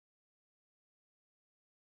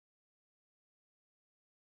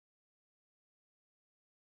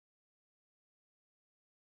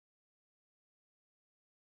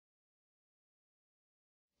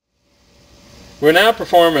We'll now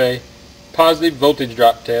perform a positive voltage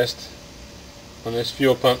drop test on this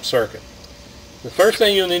fuel pump circuit. The first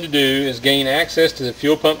thing you'll need to do is gain access to the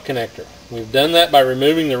fuel pump connector. We've done that by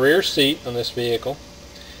removing the rear seat on this vehicle.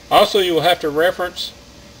 Also, you will have to reference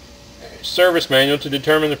a service manual to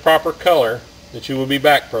determine the proper color that you will be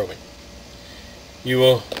back probing. You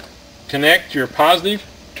will connect your positive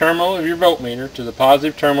terminal of your voltmeter to the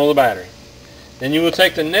positive terminal of the battery. Then you will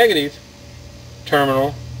take the negative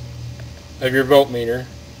terminal of your voltmeter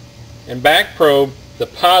and back probe the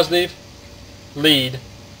positive lead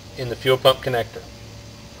in the fuel pump connector.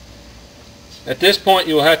 At this point,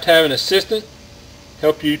 you will have to have an assistant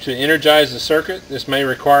help you to energize the circuit. This may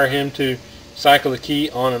require him to cycle the key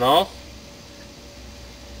on and off.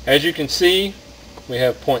 As you can see, we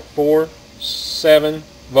have 0.47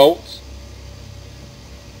 volts.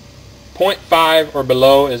 0.5 or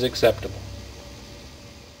below is acceptable.